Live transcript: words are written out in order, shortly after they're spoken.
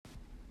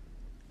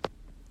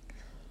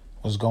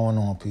What's going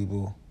on,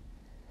 people?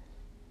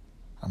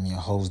 I'm your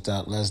host,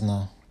 Dot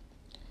Lesnar,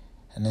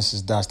 and this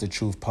is That's the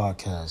Truth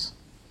Podcast.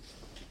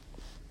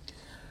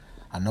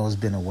 I know it's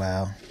been a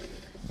while.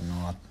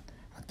 I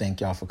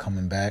thank y'all for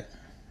coming back.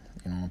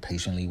 I'm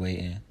patiently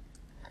waiting.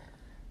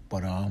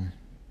 But I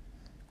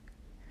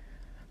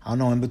don't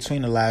know, in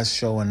between the last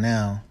show and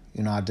now,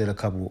 I did a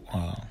couple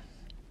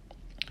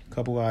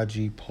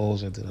IG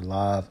polls. I did a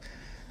live,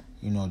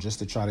 just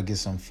to try to get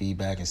some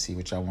feedback and see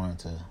what y'all wanted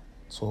to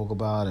talk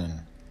about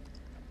and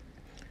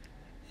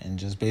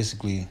just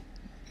basically,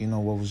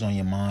 what was on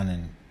your mind,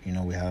 and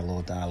we had a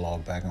little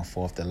dialogue back and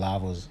forth. The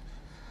live was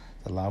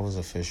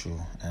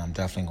official, and I'm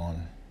definitely going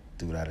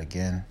to do that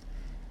again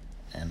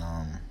and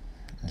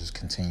just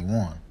continue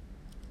on.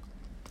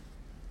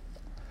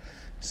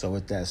 So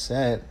with that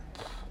said,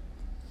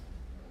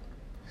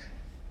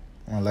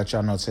 I want to let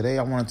y'all know today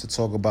I wanted to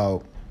talk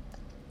about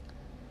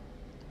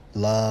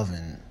love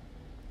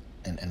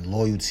and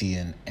loyalty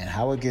and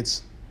how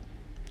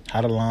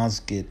the lines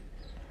get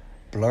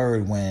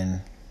blurred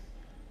when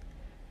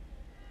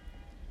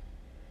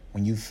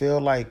you feel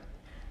like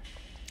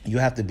you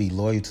have to be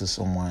loyal to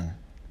someone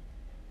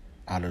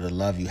out of the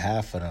love you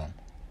have for them.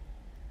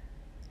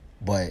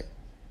 But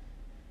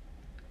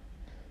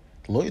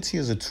loyalty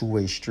is a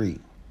two-way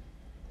street.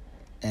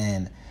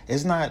 And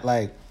it's not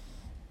like,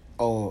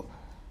 oh,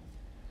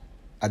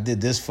 I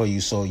did this for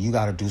you, so you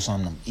got to do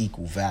something of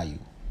equal value.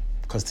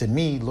 Because to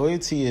me,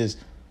 loyalty is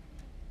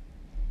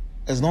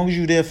as long as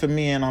you're there for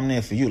me and I'm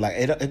there for you. Like,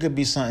 it could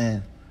be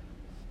something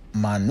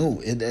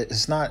minute.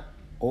 It's not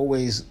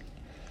always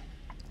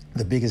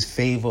the biggest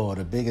favor or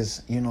the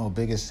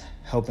biggest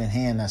helping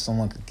hand that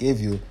someone could give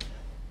you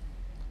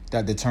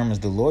that determines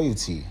the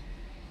loyalty.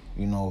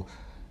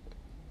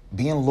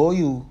 Being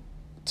loyal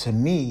to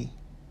me,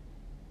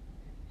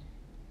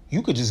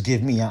 you could just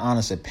give me an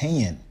honest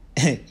opinion,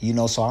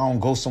 so I don't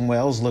go somewhere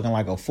else looking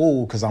like a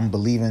fool because I'm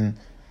believing,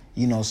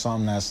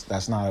 something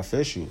that's not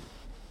official.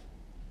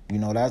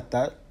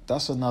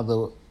 That's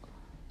another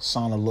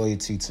sign of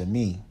loyalty to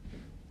me.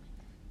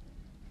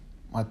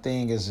 My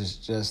thing is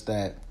just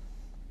that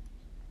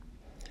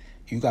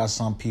you got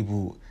some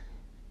people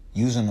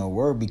using the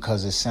word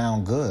because it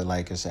sound good,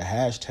 like it's a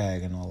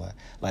hashtag and all that.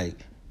 Like,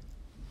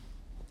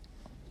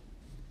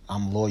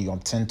 I'm loyal, I'm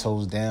 10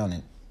 toes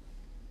down,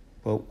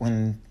 but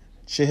when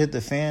shit hit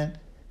the fan,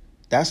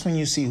 that's when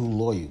you see who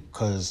loyal,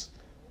 because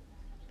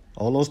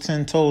all those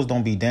 10 toes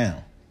don't be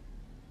down.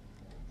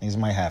 Niggas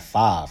might have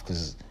 5,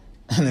 because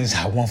niggas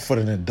have 1 foot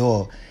in the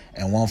door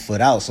and 1 foot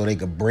out, so they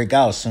could break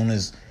out as soon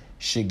as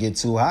shit get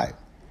too high.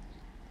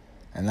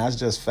 And that's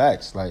just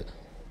facts. Like,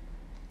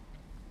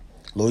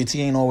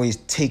 loyalty ain't always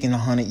taking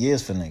 100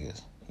 years for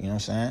niggas. You know what I'm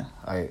saying?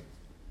 Like,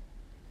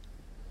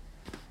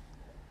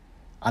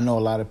 I know a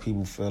lot of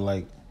people feel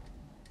like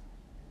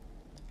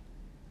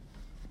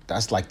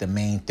that's like the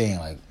main thing,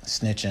 like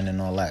snitching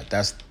and all that.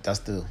 That's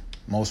the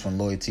most when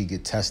loyalty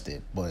get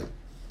tested. But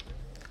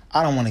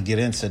I don't want to get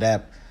into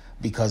that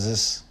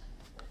because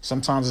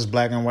sometimes it's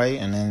black and white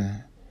and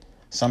then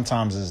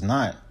sometimes it's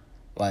not.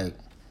 Like,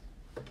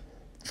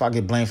 if I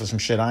get blamed for some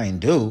shit I ain't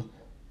do,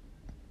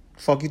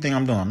 fuck you think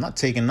I'm doing? I'm not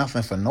taking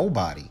nothing for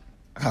nobody.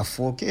 I got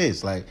 4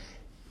 kids. Like,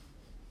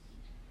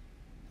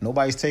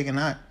 nobody's taking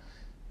that.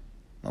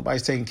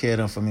 Nobody's taking care of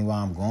them for me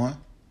while I'm going.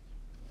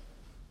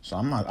 So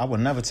I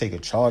would never take a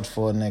charge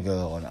for a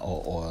nigga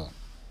or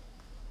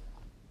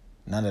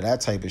none of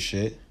that type of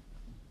shit.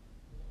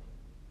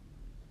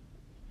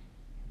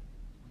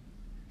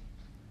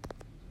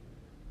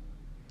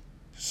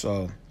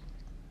 So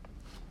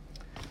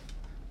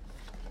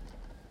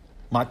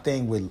my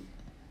thing with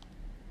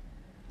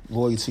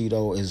loyalty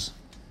though is,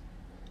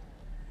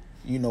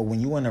 when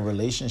you in a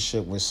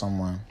relationship with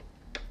someone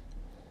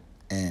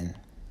and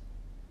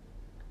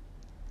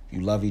you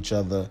love each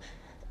other,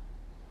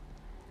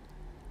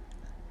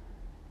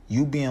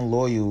 you being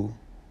loyal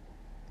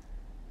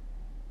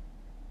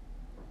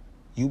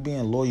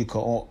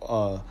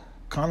could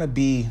kind of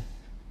be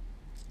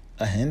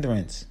a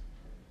hindrance.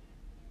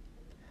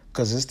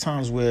 Because there's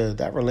times where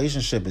that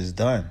relationship is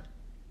done,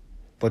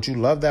 but you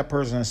love that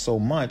person so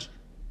much,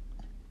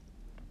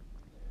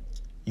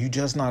 you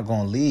just not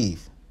gonna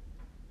leave.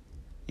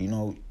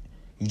 You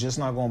just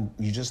not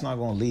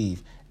gonna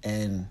leave.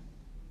 And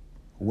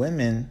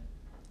women,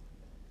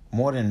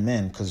 more than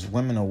men, because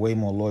women are way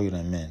more loyal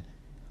than men.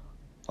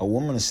 A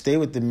woman will stay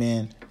with the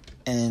man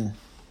and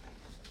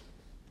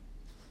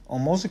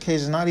on most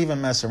occasions not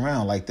even mess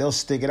around. Like, they'll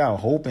stick it out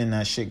hoping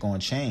that shit gonna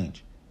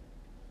change.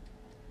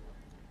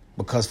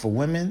 Because for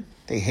women,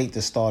 they hate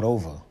to start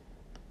over.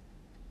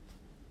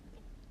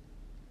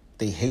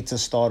 They hate to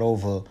start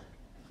over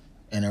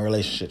in a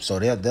relationship. So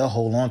they'll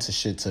hold on to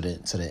shit to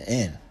the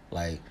end.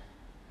 Like,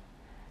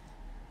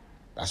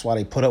 that's why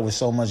they put up with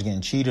so much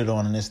getting cheated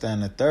on and this, that,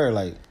 and the third.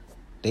 Like,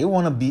 they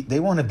wanna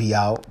be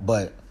out,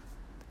 but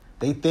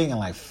they thinking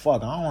like,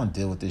 fuck, I don't want to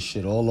deal with this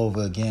shit all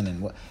over again.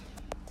 And what?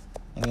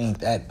 It ain't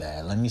that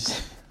bad. Let me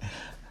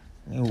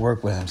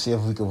work with him, see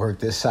if we can work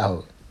this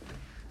out.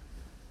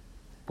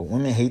 But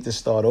women hate to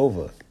start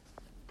over.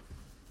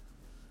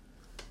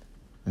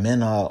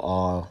 men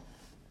are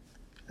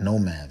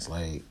nomads.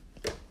 Like,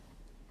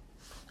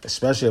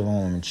 especially if a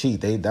woman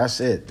cheat, that's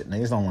it. The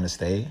niggas don't want to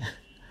stay.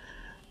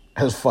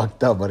 That's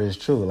fucked up, but it's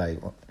true. Like,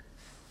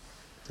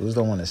 dudes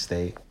don't want to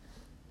stay.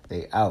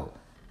 They out.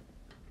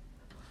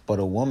 But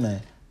a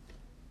woman,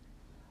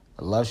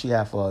 the love she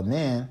have for a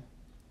man,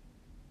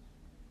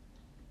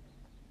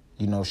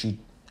 you know, she's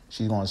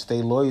gonna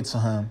stay loyal to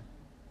him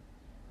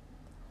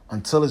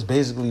until it's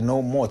basically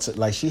no more.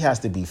 Like, she has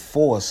to be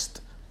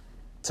forced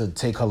to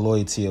take her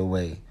loyalty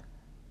away.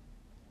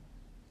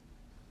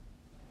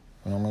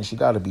 You know what I mean? She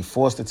got to be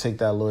forced to take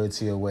that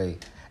loyalty away.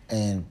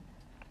 And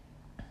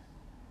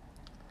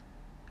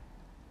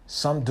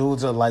some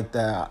dudes are like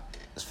that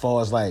as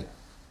far as, like,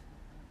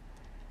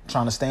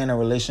 trying to stay in a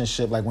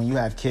relationship. Like, when you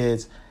have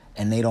kids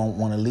and they don't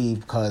want to leave,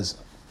 because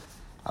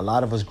a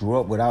lot of us grew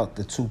up without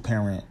the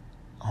two-parent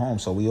home.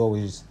 So we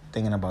always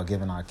thinking about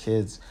giving our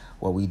kids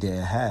what we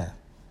didn't have.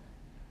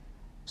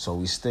 So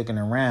we sticking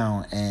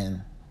around,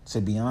 and to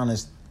be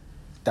honest,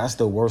 that's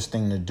the worst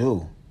thing to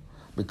do.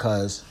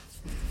 Because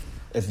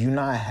if you're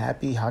not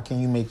happy, how can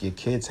you make your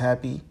kids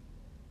happy?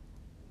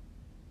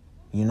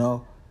 You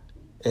know,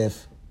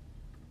 if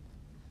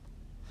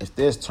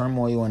there's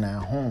turmoil in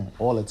that home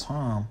all the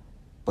time,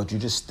 but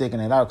you're just sticking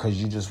it out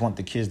because you just want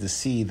the kids to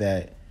see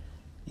that,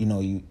 you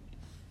know,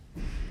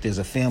 there's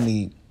a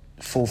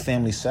full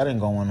family setting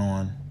going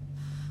on,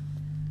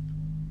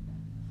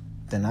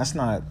 then that's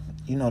not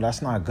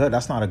good.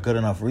 That's not a good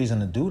enough reason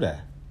to do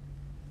that.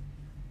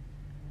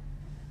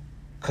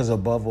 Because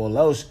above all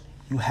else,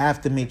 you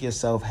have to make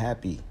yourself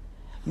happy.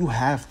 You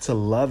have to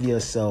love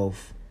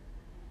yourself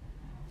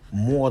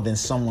more than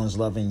someone's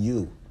loving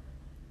you.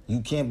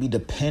 You can't be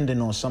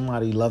dependent on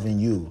somebody loving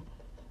you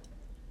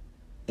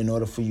in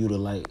order for you to,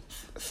 like,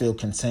 feel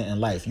content in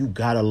life. You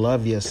gotta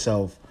love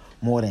yourself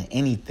more than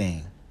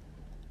anything.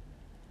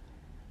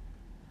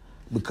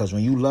 Because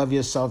when you love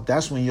yourself,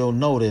 that's when you'll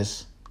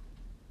notice,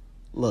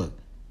 look,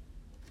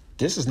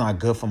 this is not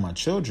good for my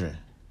children.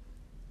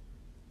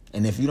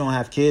 And if you don't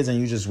have kids and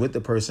you're just with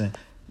the person,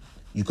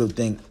 you could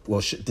think, well,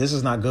 this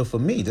is not good for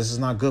me. This is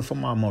not good for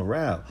my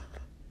morale.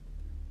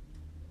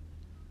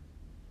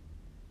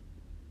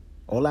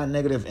 All that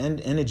negative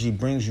energy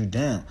brings you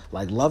down.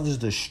 Like, love is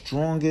the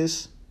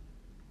strongest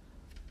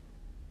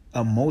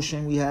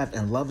emotion we have,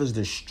 and love is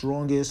the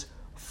strongest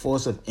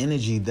force of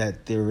energy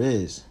that there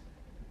is.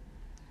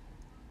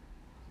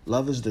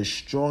 Love is the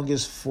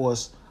strongest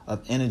force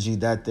of energy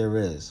that there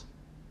is.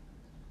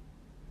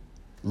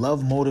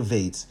 Love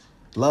motivates.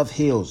 Love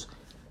heals.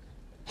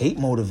 Hate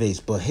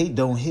motivates, but hate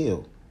don't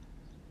heal.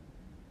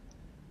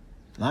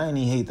 Not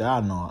any hate that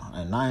I know of,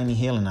 and not any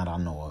healing that I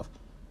know of.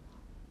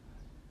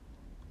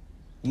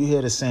 You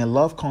hear the saying,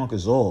 love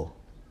conquers all.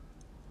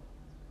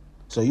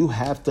 So you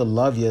have to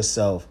love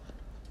yourself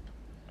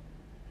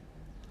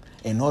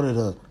in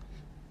order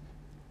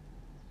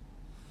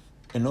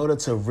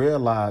to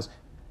realize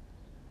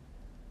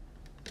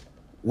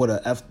when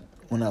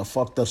a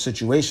fucked up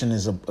situation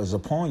is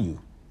upon you.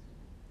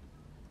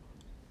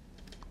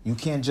 You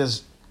can't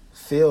just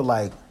feel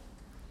like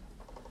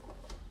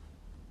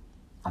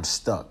I'm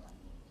stuck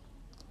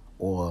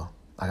or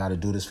I got to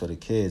do this for the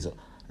kids.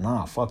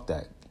 Nah, fuck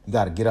that. You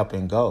got to get up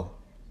and go.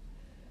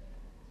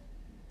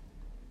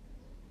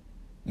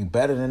 You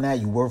better than that.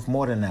 You worth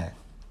more than that.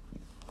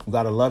 You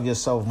got to love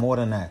yourself more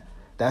than that.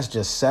 That's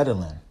just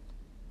settling.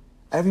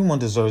 Everyone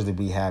deserves to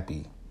be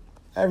happy.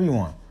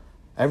 Everyone.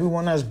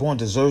 Everyone that's born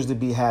deserves to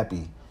be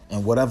happy.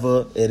 And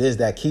whatever it is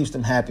that keeps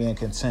them happy and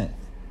content.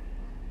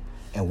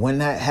 And when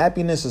that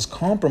happiness is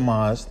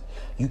compromised,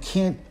 you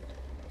can't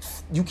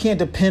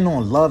depend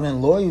on love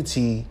and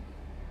loyalty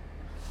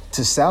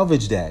to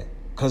salvage that,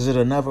 because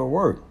it'll never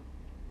work.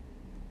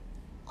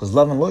 Because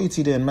love and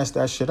loyalty didn't mess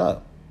that shit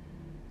up.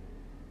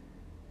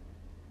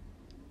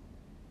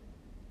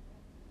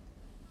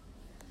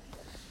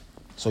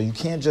 So you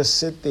can't just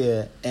sit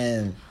there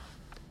and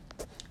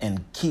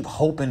keep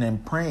hoping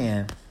and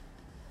praying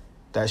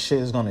that shit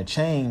is going to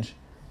change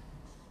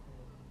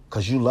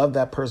because you love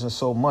that person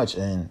so much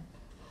and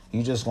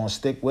you just going to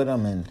stick with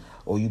them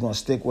or you going to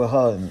stick with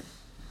her, and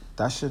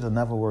that shit will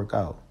never work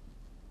out.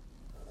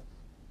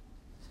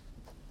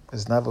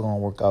 It's never going to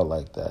work out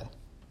like that.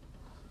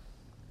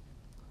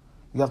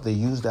 You have to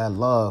use that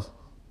love,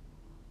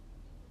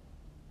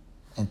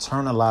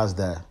 internalize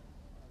that.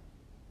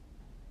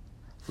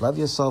 Love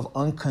yourself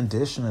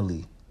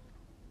unconditionally.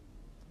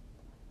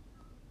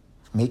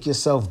 Make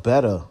yourself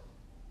better.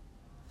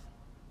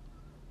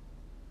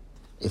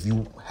 If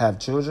you have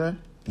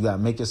children, you got to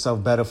make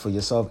yourself better for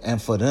yourself and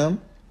for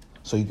them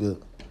so you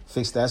could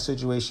fix that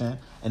situation.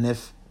 And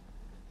if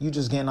you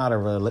just getting out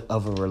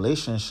of a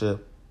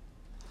relationship,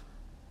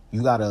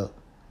 you got to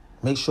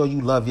make sure you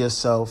love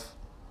yourself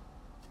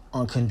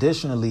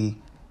unconditionally,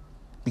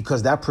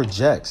 because that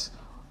projects.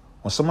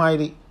 When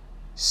somebody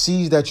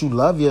sees that you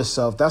love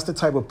yourself, that's the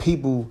type of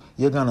people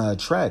you're going to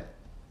attract.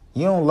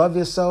 You don't love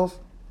yourself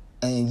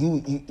and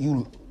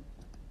you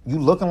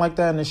looking like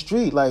that in the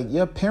street, like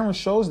your appearance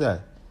shows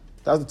that.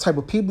 That's the type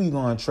of people you're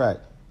going to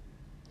attract.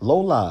 Low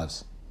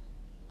lives.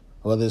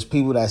 Whether it's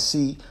people that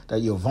see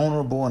that you're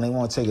vulnerable and they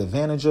want to take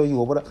advantage of you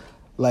or whatever.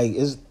 Like,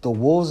 it's the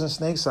wolves and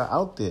snakes are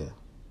out there.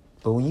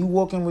 But when you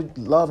walk in with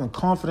love and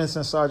confidence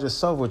inside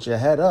yourself with your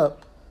head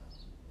up,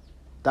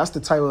 that's the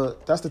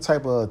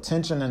type of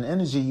attention and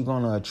energy you're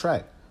gonna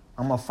attract.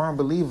 I'm a firm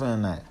believer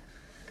in that.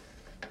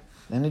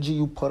 The energy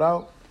you put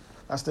out,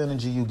 that's the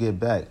energy you get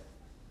back.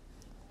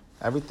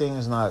 Everything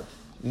is not,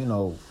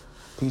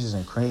 peaches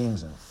and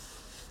creams and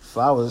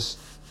flowers.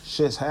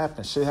 Shit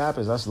happens.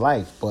 That's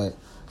life. But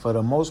for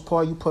the most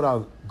part, you put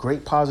out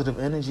great positive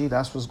energy.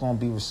 That's what's gonna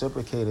be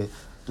reciprocated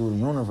through the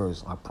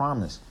universe. I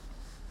promise.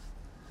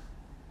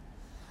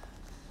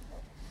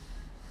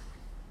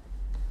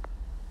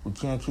 We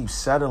can't keep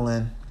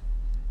settling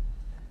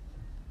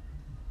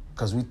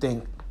because we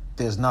think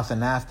there's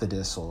nothing after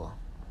this or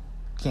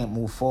can't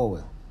move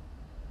forward.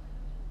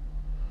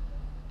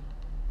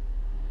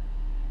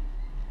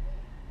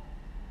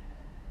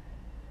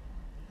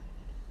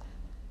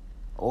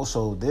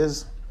 Also,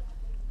 there's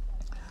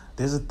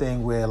a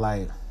thing where,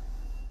 like,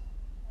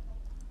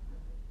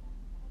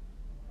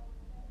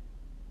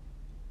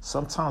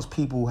 sometimes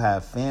people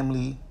have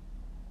family,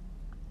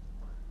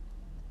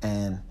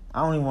 and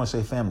I don't even want to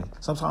say family.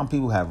 Sometimes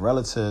people have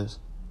relatives,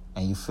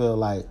 and you feel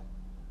like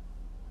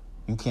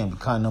you can't be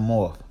cutting them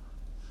off.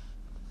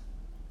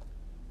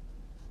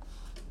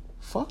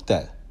 Fuck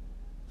that.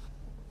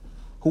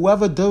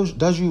 Whoever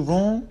does you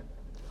wrong,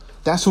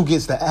 that's who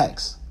gets the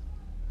axe.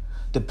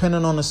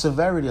 Depending on the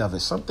severity of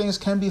it. Some things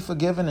can be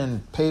forgiven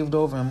and paved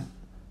over,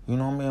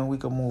 and we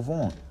can move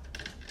on.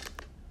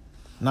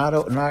 Not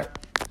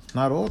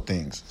all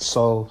things.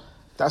 So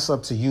that's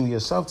up to you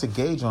yourself to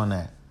gauge on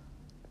that.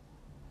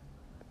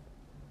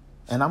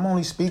 And I'm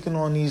only speaking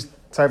on these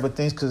type of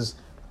things because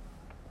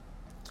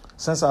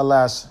since I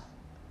last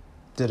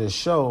did a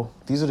show,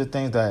 these are the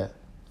things that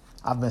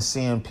I've been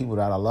seeing people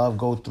that I love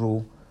go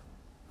through,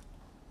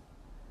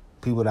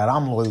 people that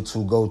I'm loyal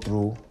to go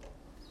through.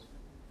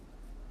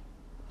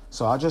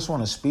 So I just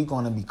want to speak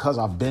on it because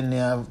I've been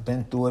there,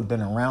 been through it,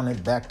 been around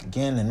it, back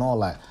again and all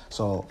that.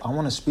 So I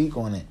want to speak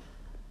on it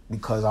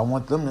because I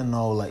want them to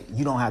know, like,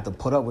 you don't have to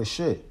put up with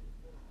shit.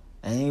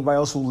 And anybody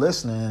else who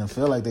listening and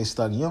feel like they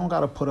stuck, you don't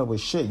got to put up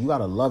with shit. You got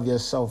to love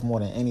yourself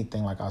more than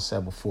anything, like I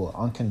said before.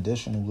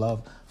 Unconditional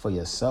love for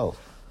yourself.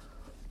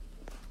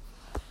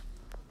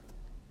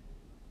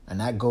 And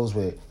that goes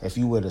with if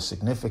you were the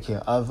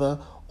significant other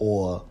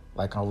or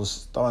like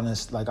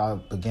I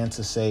began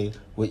to say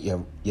with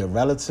your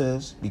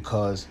relatives,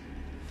 because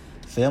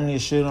family will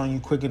shit on you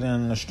quicker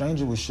than a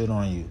stranger will shit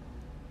on you.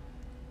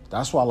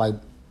 That's why,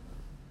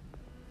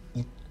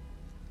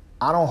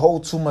 I don't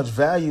hold too much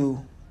value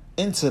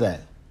into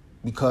that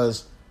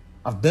because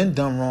I've been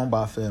done wrong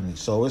by family.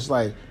 So it's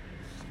like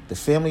the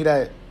family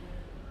that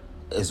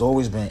has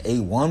always been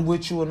A1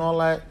 with you and all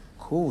that,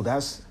 cool.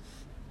 That's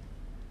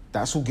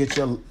who gets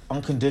your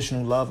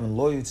unconditional love and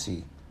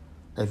loyalty.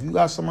 If you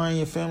got somebody in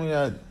your family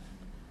that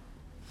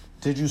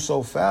did you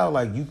so foul,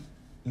 like you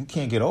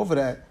can't get over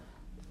that,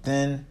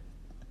 then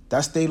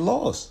that's their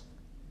loss.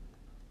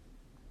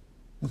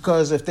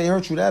 Because if they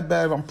hurt you that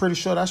bad, I'm pretty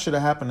sure that should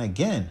have happened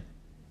again.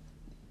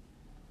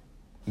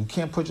 You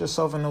can't put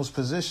yourself in those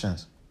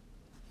positions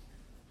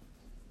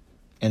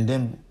and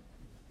then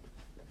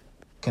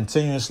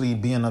continuously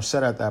being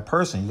upset at that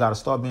person. You got to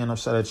start being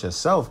upset at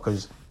yourself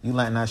because you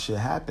letting that shit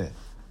happen.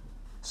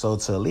 So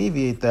to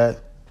alleviate that,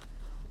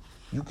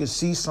 you can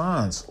see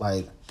signs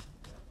like,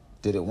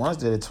 did it once,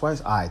 did it twice?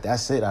 All right,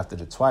 that's it after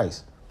the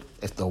twice.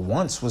 If the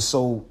once was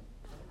so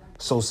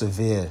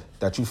severe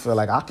that you feel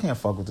like, I can't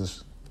fuck with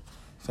this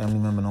family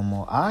member no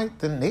more, all right,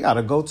 then they got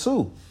to go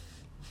too.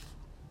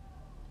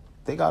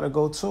 They got to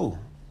go too.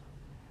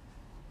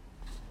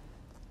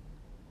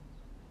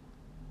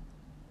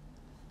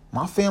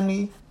 My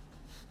family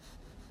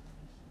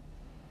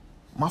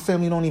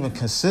don't even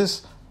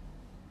consist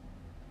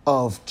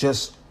of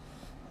just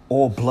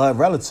all blood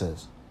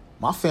relatives.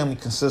 My family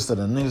consists of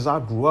the niggas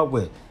I grew up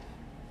with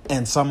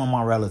and some of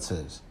my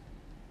relatives.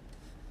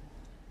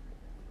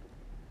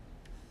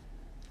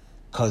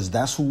 Because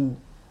that's who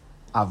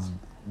I've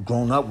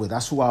grown up with.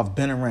 That's who I've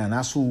been around.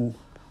 That's who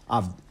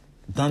I've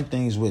done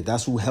things with.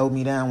 That's who held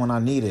me down when I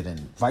needed, and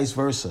vice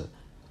versa.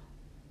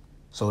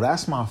 So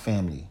that's my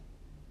family.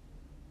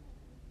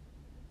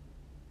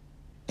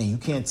 And you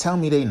can't tell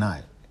me they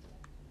not.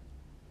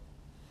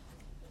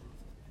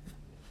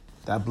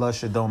 That blood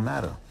shit don't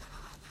matter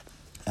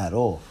at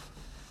all.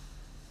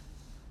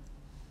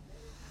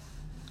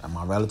 And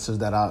my relatives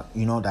that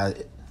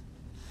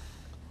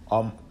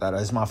that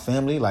is my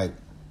family, like,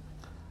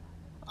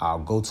 I'll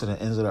go to the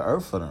ends of the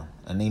earth for them.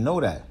 And they know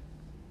that.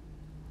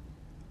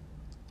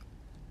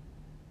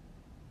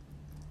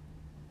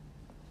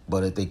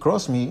 But if they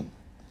cross me,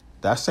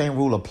 that same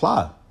rule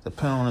apply,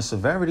 depending on the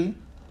severity.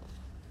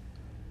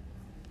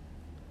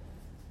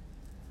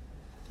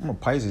 I'm a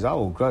Pisces. I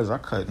hold grudges. I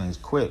cut things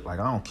quick. Like,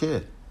 I don't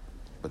care.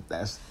 But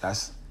that's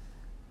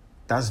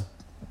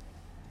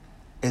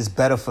it's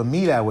better for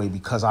me that way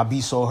because I be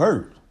so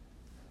hurt.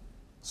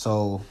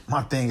 So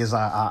my thing is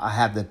I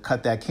have to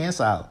cut that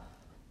cancer out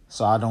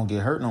so I don't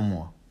get hurt no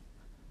more.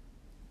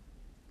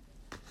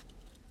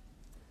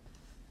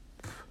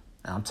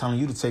 And I'm telling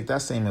you to take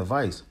that same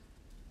advice.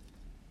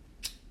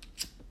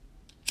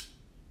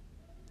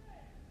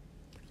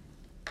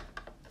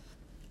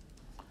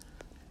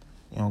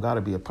 You don't got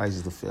to be a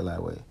Pisces to feel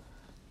that way.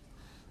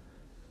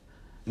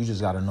 You just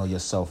got to know your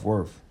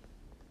self-worth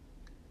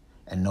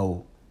and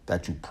know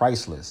that you're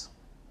priceless.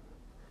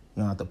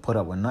 You don't have to put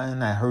up with nothing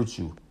that hurts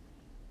you.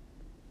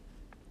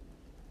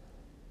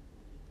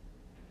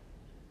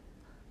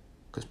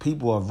 Because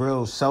people are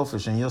real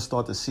selfish, and you'll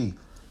start to see.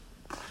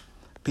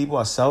 People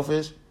are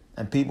selfish,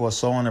 and people are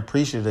so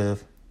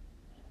unappreciative.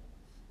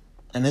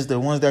 And it's the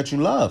ones that you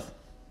love.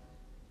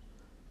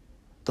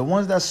 The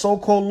ones that's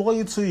so-called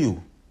loyal to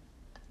you.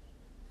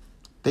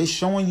 They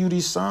showing you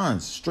these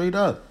signs, straight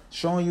up,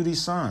 showing you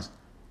these signs.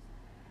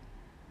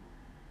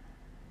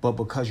 But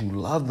because you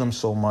love them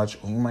so much,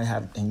 or you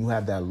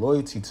have that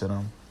loyalty to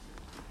them,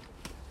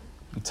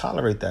 you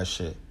tolerate that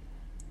shit.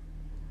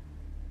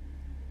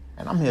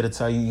 And I'm here to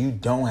tell you, you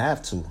don't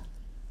have to.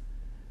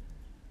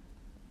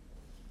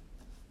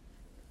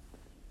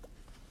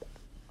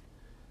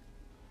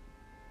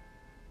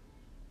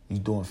 You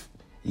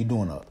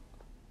doing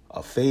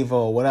a favor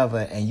or whatever,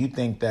 and you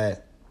think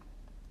that,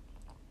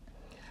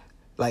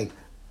 like,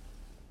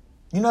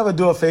 you never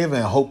do a favor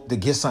and hope to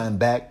get something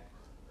back,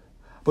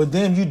 but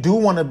then you do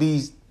want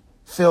to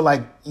feel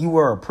like you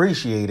were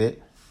appreciated,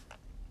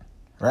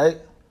 right?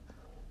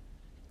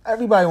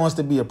 Everybody wants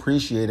to be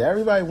appreciated.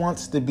 Everybody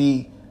wants to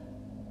be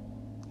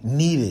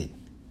needed.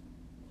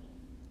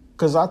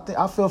 Because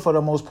I feel for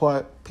the most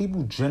part,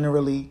 people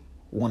generally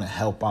want to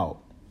help out.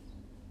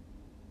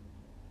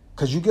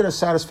 Because you get a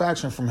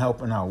satisfaction from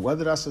helping out,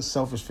 whether that's a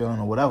selfish feeling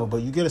or whatever,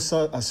 but you get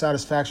a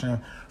satisfaction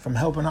from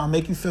helping out,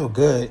 make you feel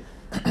good,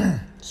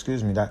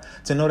 excuse me,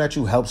 to know that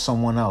you helped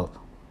someone out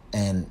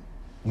and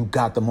you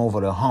got them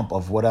over the hump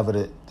of whatever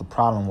the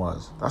problem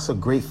was. That's a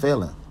great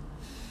feeling.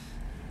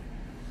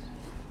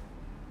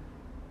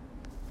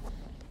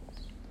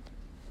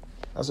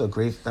 That's a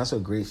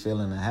great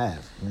feeling to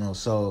have, you know.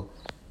 So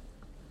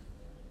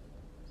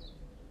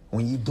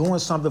when you're doing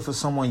something for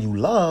someone you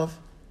love,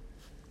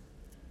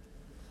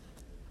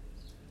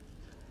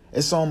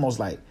 it's almost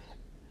like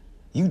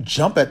you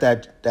jump at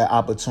that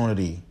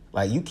opportunity.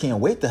 Like, you can't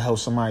wait to help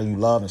somebody you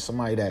love and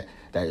somebody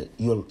that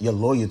you're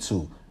loyal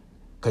to.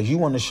 Because you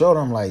want to show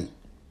them, like,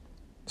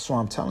 that's what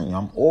I'm telling you.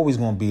 I'm always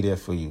going to be there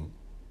for you.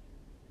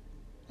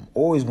 I'm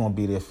always going to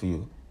be there for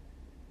you.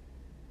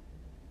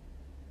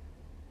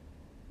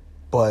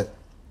 But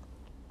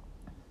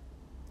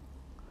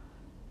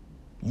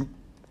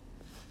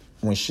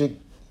when shit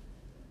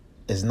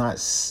is not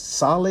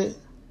solid,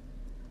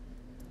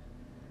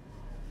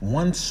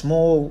 one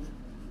small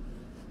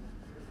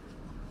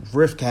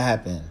rift can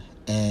happen,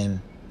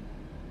 and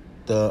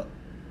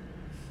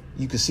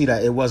you can see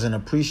that it wasn't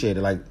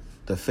appreciated. Like,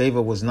 the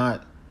favor was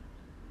not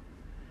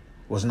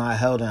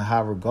held in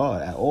high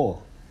regard at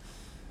all.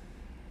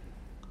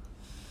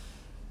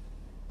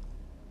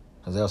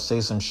 Because they'll say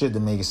some shit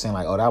to make it seem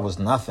like, oh, that was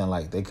nothing.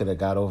 Like, they could have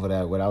got over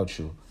that without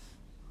you.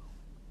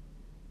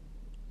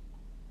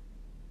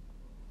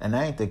 And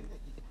that ain't 9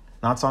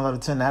 times out of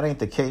 10, that ain't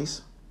the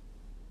case.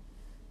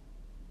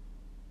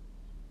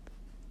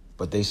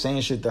 But they saying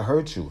shit to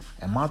hurt you.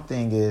 And my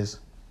thing is,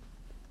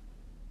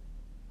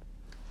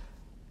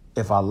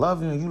 if I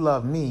love you and you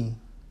love me,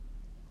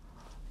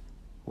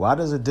 why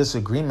does a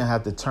disagreement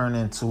have to turn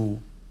into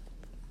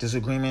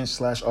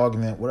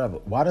disagreement/argument, whatever?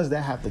 Why does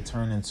that have to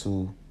turn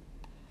into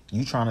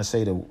you trying to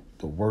say the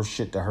worst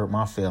shit to hurt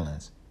my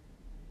feelings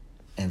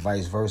and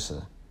vice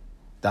versa?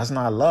 That's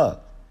not love.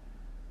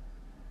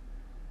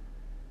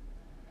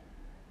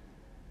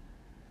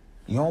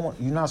 You're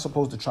not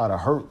supposed to try to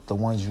hurt the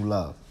ones you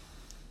love.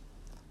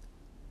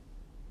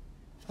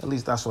 At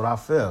least that's what I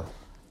feel.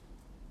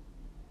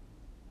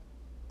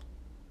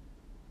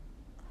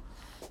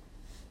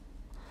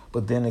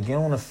 But then again,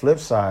 on the flip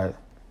side,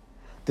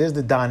 there's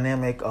the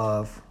dynamic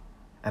of,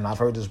 and I've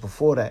heard this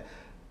before, that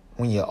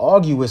when you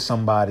argue with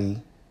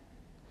somebody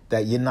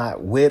that you're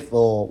not with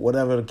or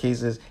whatever the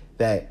case is,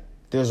 that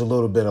there's a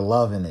little bit of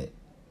love in it.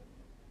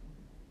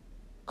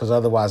 Because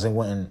otherwise it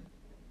wouldn't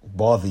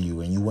bother you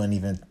and you wouldn't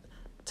even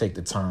take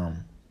the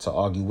time to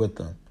argue with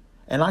them.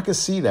 And I could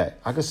see that.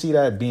 I could see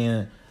that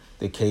being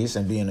the case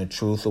and being the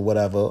truth or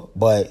whatever,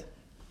 but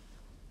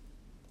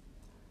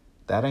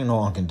that ain't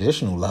no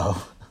unconditional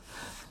love.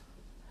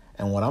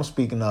 And what I'm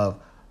speaking of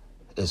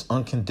is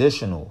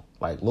unconditional.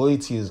 Like,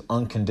 loyalty is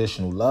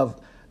unconditional love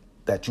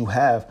that you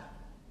have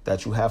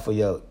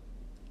for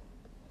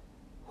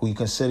who you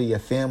consider your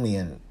family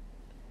and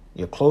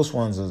your close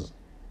ones.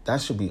 That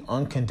should be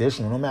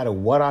unconditional. No matter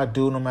what I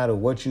do, no matter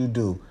what you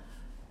do,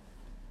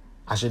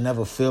 I should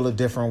never feel a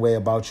different way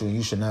about you.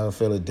 You should never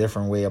feel a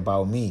different way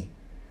about me.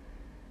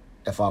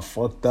 If I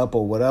fucked up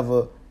or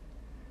whatever,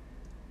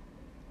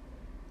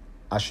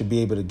 I should be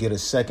able to get a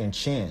second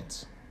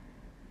chance.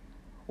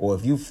 Or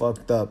if you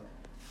fucked up,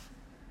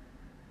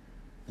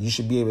 you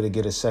should be able to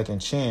get a second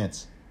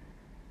chance.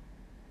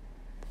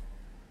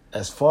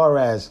 As far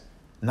as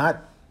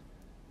not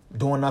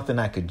doing nothing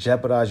that could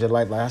jeopardize your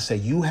life, like I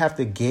said, you have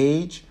to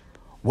gauge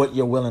what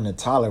you're willing to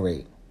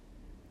tolerate.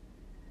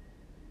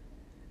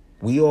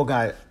 we all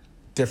got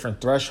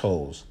different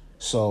thresholds.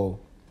 So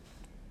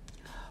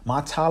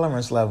my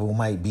tolerance level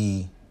might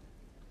be,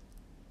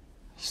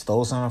 he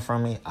stole something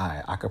from me.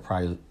 I could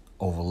probably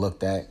overlook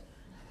that.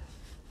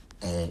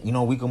 And,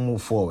 we can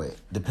move forward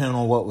depending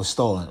on what was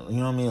stolen.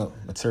 You know what I mean?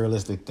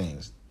 Materialistic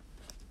things.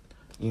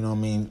 You know what I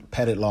mean?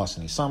 Petty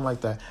larceny, something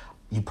like that.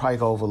 You probably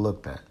can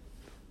overlook that.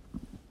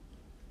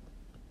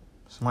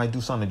 Somebody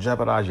do something to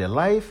jeopardize your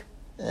life?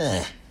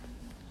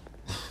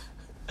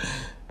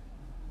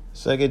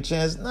 Second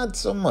chance, not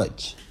so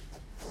much.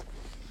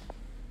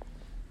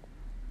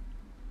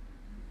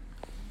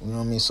 You know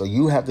what I mean? So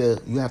you have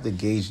to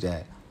gauge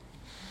that.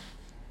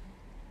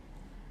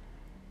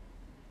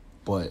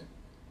 But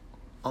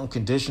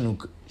unconditional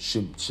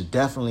should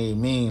definitely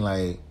mean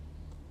like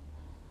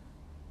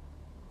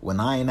when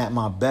I ain't at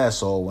my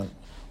best, or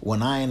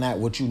when I ain't at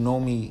what you know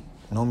me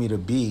to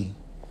be,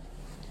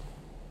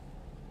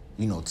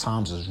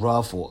 times is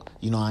rough, or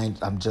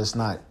I'm just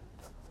not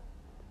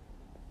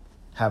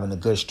having a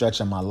good stretch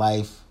in my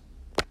life.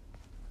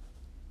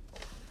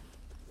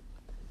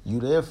 You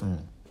there for me,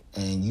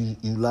 and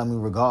you love me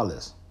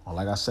regardless. Or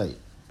like I say,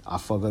 I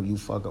fuck up, you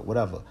fuck up,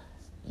 whatever.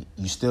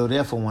 You still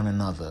there for one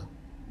another.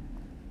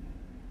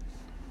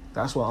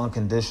 That's what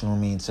unconditional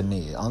means to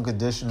me.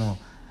 Unconditional,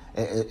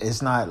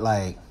 it's not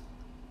like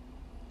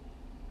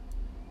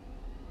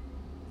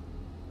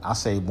I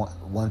say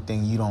one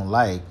thing you don't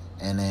like,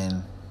 and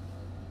then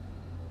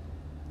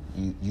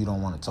you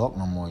don't want to talk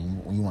no more.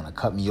 You want to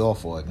cut me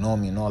off or ignore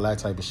me and all that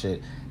type of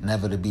shit,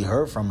 never to be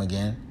heard from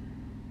again.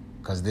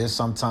 Because there's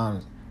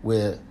sometimes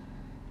where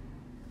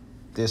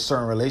there's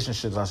certain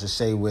relationships, I should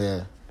say,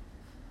 where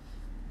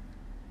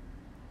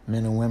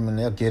men and women,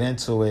 they'll get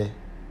into it,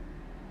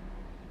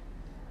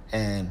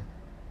 and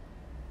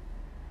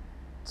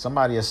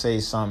somebody will say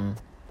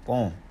something,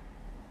 boom.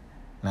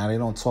 Now they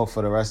don't talk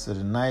for the rest of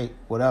the night,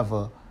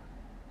 whatever,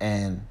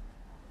 and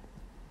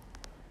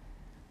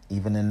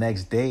even the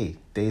next day,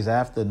 days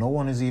after, no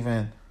one is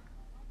even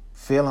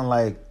feeling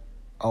like,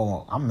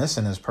 oh, I'm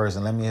missing this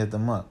person, let me hit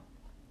them up.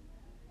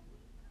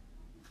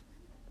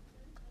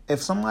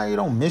 If somebody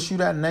don't miss you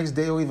that next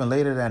day or even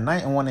later that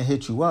night and want to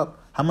hit you up,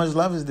 how much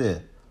love is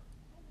there?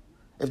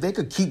 If they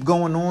could keep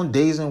going on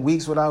days and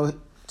weeks without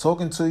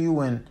talking to you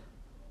and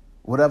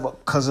whatever,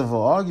 because of an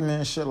argument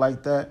and shit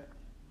like that.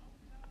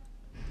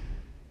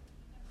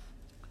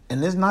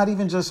 And it's not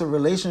even just a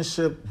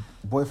relationship,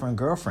 boyfriend,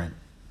 girlfriend.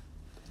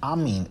 I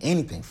mean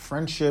anything,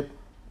 friendship,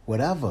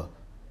 whatever.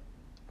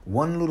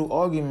 One little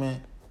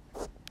argument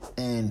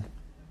and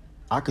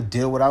I could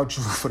deal without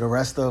you for the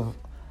rest of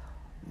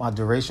my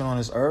duration on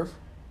this earth.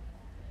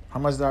 How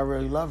much do I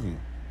really love you?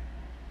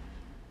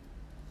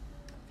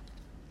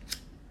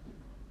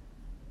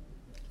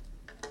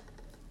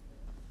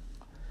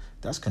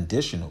 That's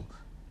conditional.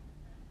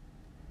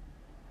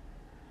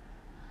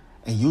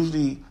 And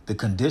usually the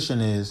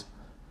condition is,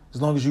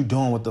 as long as you're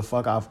doing what the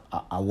fuck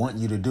I want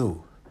you to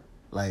do.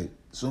 Like,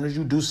 as soon as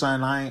you do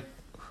something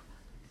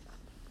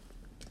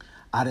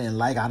I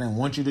didn't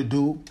want you to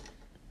do,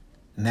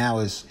 now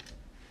it's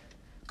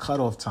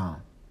cutoff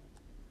time.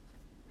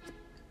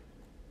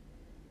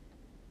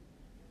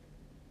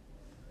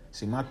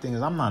 See, my thing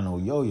is, I'm not no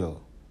yo-yo.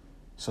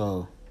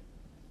 So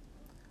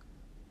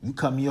you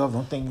cut me off,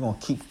 don't think you're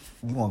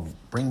gonna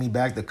bring me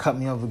back to cut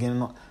me off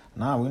again.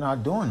 Nah, we're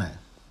not doing that.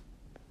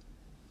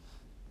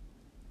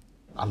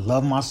 I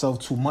love myself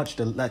too much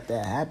to let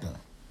that happen.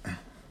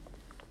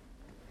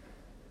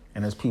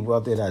 And there's people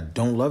out there that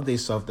don't love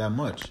themselves that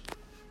much.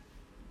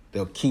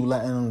 They'll keep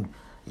letting them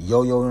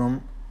yo-yo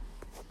them,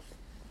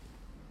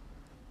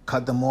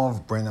 cut them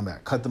off, bring them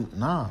back, cut them.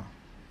 Nah,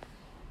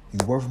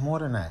 you're worth more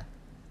than that.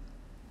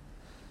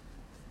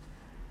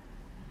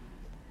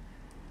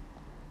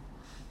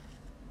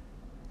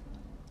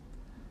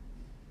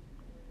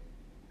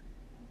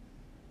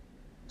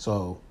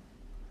 So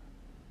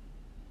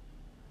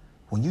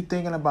when you're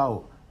thinking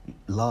about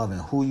love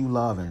and who you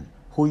love and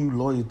who you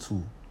loyal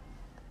to,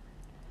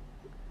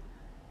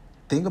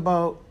 think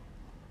about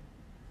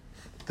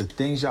the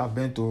things y'all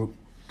been through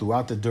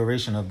throughout the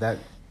duration of that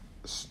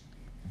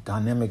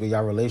dynamic of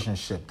your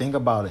relationship. Think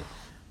about it.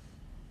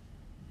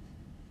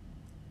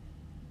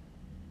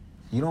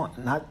 You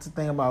don't, not to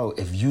think about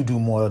if you do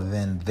more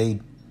than they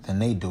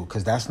do,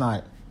 because that's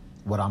not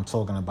what I'm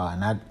talking about.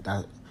 And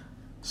that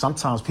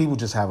sometimes people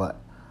just have a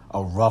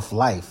rough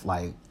life,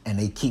 like, and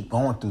they keep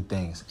going through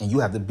things, and you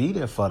have to be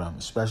there for them,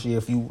 especially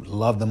if you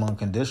love them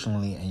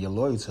unconditionally and you're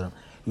loyal to them.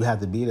 You have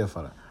to be there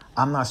for them.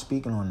 I'm not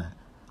speaking on that.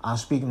 I'm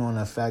speaking on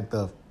the fact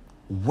of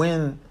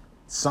when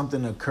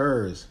something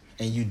occurs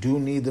and you do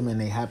need them and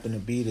they happen to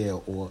be there,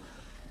 or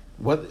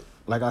what,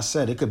 like I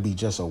said, it could be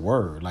just a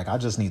word. Like, I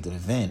just need to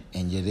vent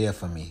and you're there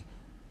for me.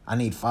 I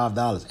need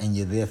 $5 and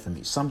you're there for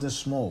me. Something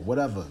small,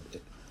 whatever.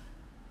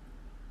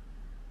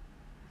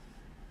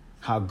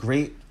 How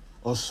great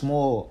or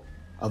small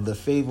of the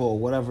favor or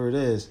whatever it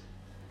is,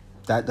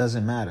 that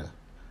doesn't matter.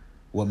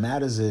 What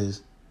matters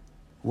is,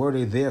 were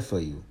they there for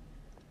you?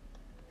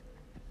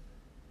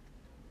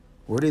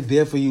 Were they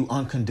there for you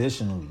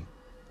unconditionally?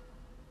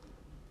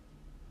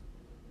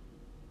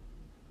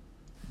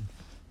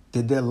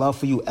 Did their love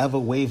for you ever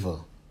waver?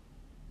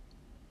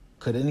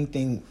 Could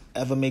anything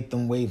ever make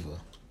them waver?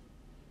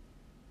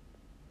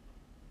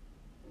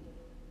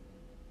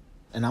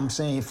 And I'm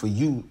saying for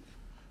you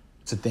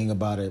to think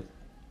about it,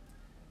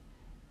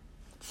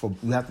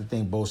 you have to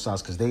think both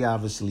sides, because they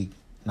obviously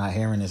not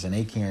hearing this and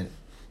they can't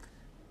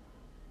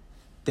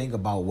think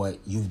about what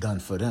you've done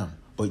for them.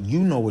 But you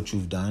know what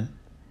you've done.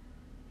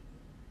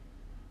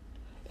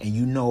 And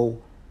you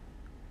know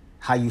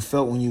how you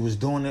felt when you was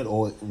doing it,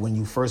 or when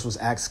you first was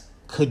asked,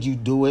 could you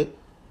do it?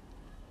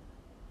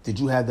 Did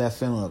you have that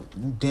feeling of,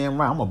 you damn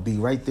right, I'm going to be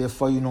right there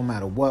for you no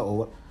matter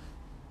what?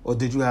 Or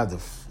did you have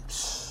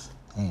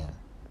damn,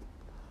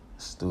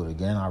 let's do it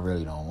again. I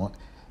really don't want.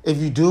 If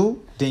you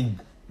do, then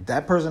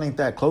that person ain't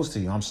that close to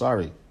you. I'm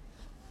sorry.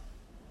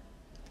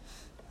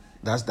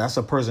 That's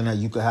a person that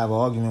you could have an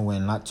argument with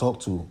and not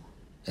talk to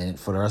and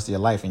for the rest of your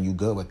life, and you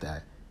good with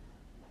that.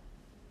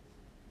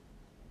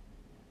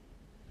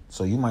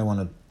 So you might want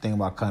to think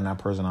about cutting that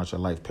person out your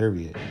life,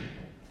 period.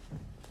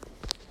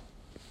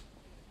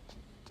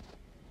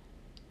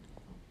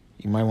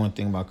 You might want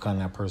to think about cutting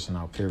that person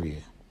out,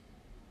 period.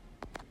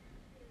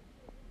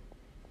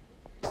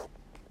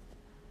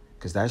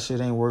 Because that shit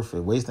ain't worth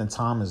it. Wasting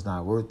time is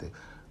not worth it.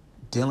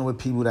 Dealing with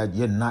people that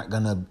you're not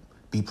going to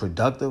be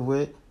productive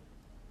with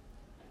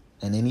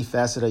in any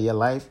facet of your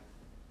life,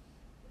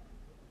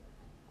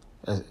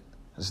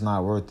 it's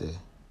not worth it.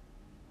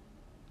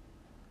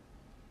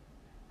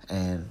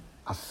 And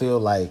I feel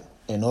like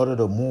in order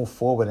to move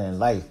forward in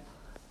life,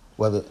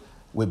 whether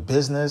with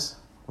business,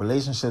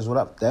 relationships,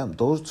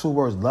 those two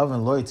words, love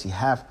and loyalty,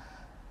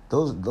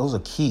 those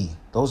are key.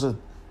 Those are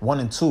 1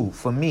 and 2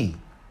 for me.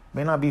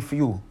 May not be for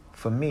you.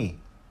 For me,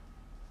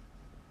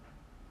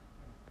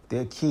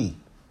 they're key.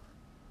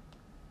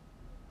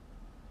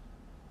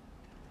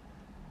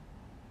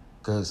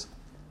 Because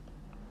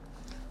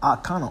I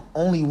kind of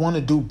only want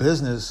to do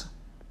business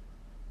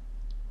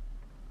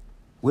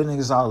with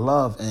niggas I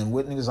love and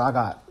with niggas I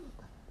got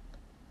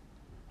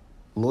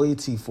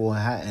loyalty for,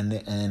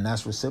 and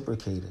that's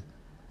reciprocated.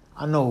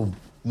 I know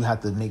you have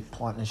to make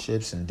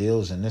partnerships and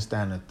deals and this,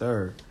 that, and the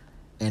third.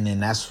 And then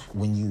that's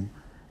when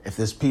if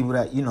there's people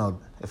that,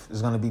 if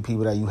there's going to be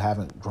people that you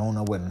haven't grown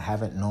up with and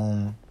haven't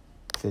known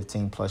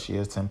 15 plus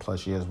years, 10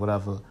 plus years,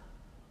 whatever.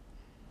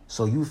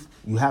 So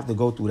you have to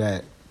go through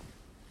that,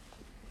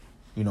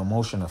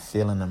 motion of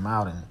feeling them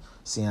out and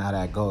seeing how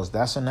that goes.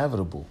 That's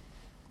inevitable.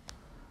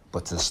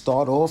 But to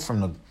start off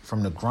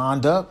from the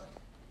ground up,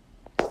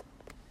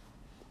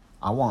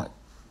 I want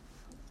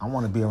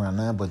to be around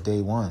nothing but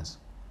day ones.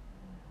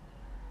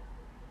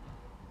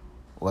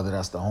 Whether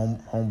that's the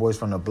homeboys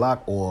from the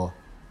block or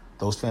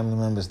those family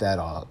members that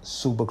are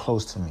super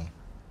close to me.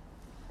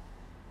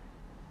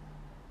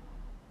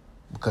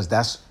 Because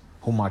that's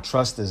who my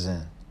trust is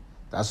in.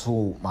 That's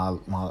who my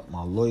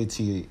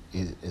loyalty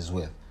is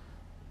with.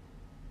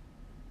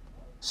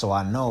 So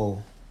I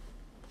know,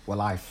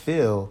 I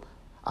feel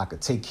I could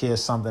take care of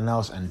something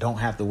else and don't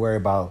have to worry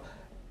about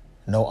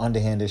no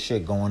underhanded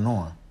shit going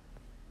on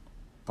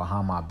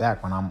behind my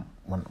back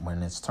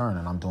when it's turned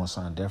and I'm doing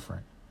something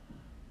different.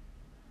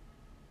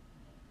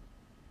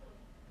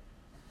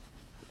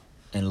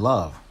 In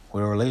love,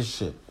 with a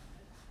relationship,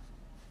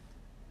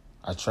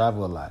 I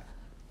travel a lot.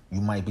 You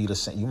might be the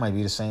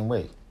same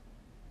way.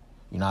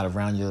 You're not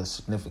around your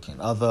significant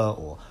other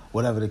or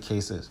whatever the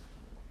case is.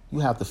 You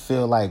have to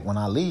feel like when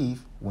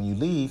you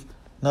leave,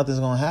 nothing's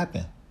gonna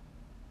happen.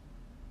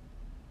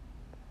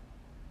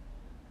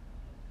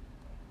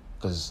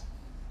 Because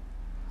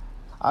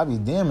I'd be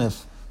damned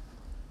if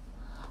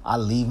I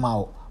leave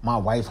my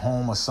wife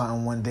home or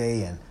something one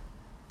day and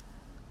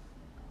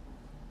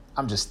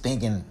I'm just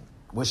thinking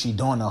what she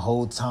doing the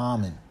whole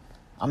time, and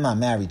I'm not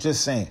married,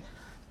 just saying.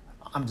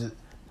 I'm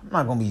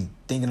not gonna be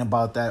thinking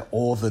about that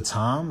all the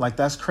time. Like,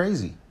 that's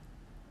crazy.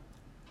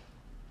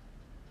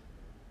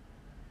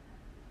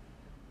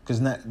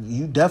 Because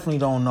you definitely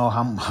don't know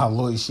how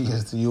loyal she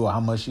is to you or how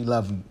much she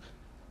loves you.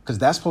 Because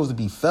that's supposed to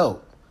be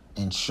felt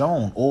and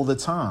shown all the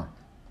time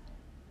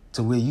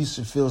to where you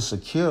should feel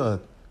secure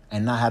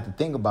and not have to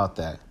think about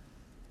that.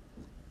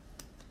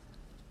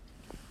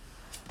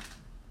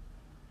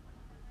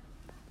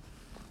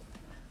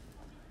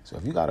 So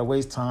if you got to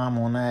waste time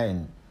on that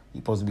and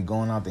you're supposed to be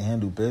going out to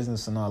handle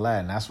business and all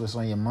that, and that's what's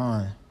on your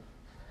mind,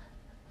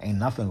 ain't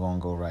nothing going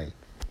to go right.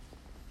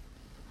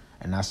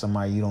 And that's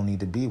somebody you don't need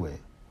to be with.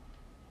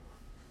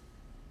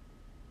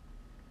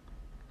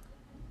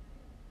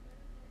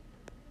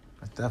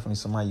 That's definitely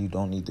somebody you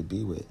don't need to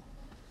be with.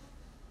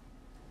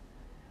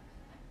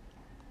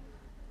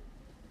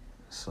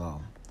 So,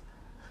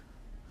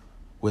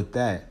 with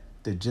that,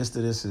 the gist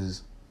of this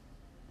is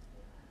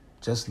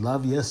just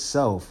love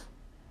yourself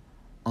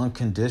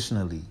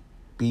unconditionally.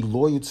 Be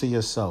loyal to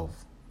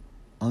yourself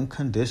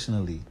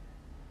unconditionally.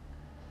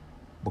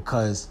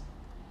 Because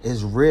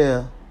it's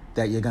rare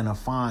that you're going to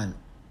find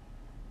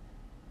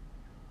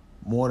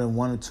more than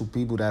 1 or 2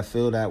 people that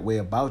feel that way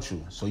about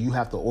you. So you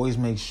have to always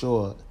make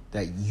sure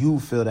that you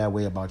feel that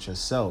way about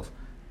yourself.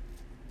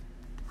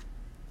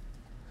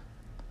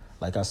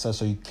 Like I said,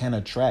 so you can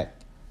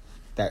attract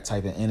that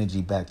type of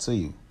energy back to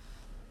you.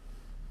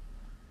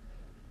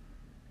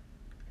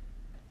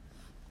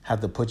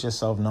 Have to put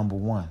yourself number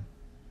one.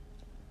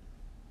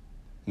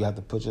 You have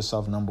to put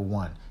yourself number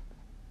one.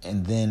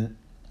 And then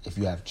if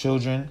you have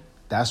children,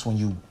 that's when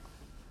you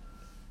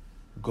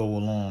go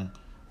along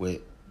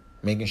with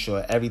making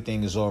sure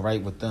everything is all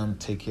right with them.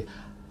 Take care.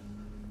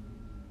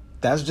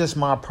 That's just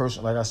my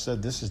personal, like I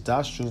said, this is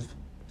Dot's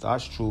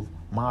truth,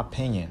 my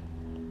opinion.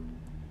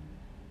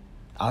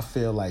 I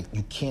feel like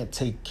you can't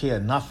take care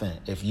of nothing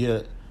if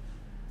you're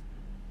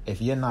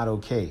not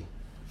okay,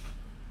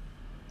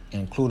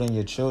 including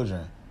your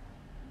children,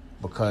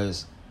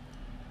 because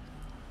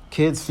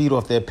kids feed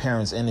off their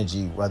parents'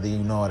 energy, whether you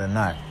know it or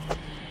not.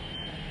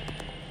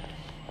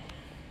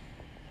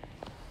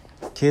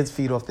 Kids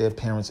feed off their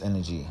parents'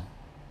 energy.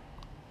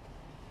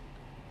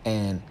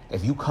 And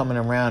if you coming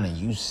around and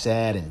you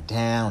sad and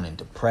down and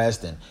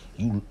depressed and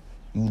you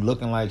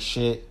looking like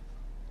shit,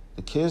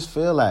 the kids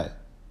feel that.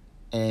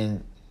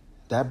 And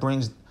that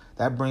brings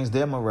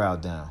their morale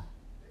down.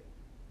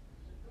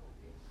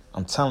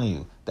 I'm telling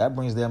you, that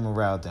brings their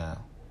morale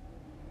down.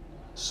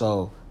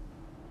 So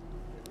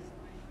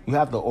you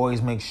have to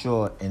always make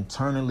sure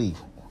internally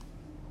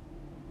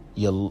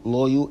you're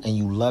loyal and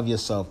you love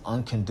yourself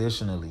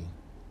unconditionally.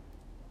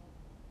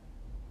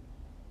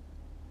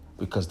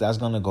 Because that's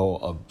going to go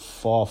a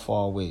far,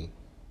 far way.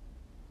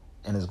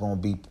 And it's going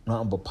to be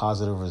nothing but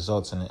positive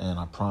results in the end,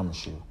 I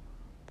promise you.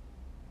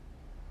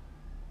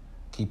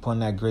 Keep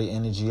putting that great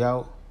energy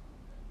out.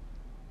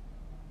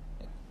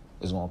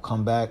 It's going to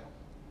come back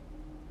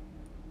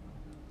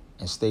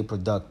and stay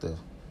productive.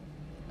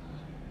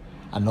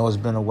 I know it's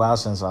been a while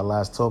since I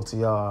last talked to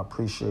y'all. I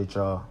appreciate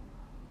y'all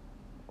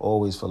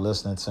always for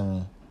listening to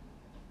me.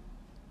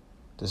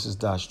 This is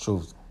Dot's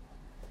Truth.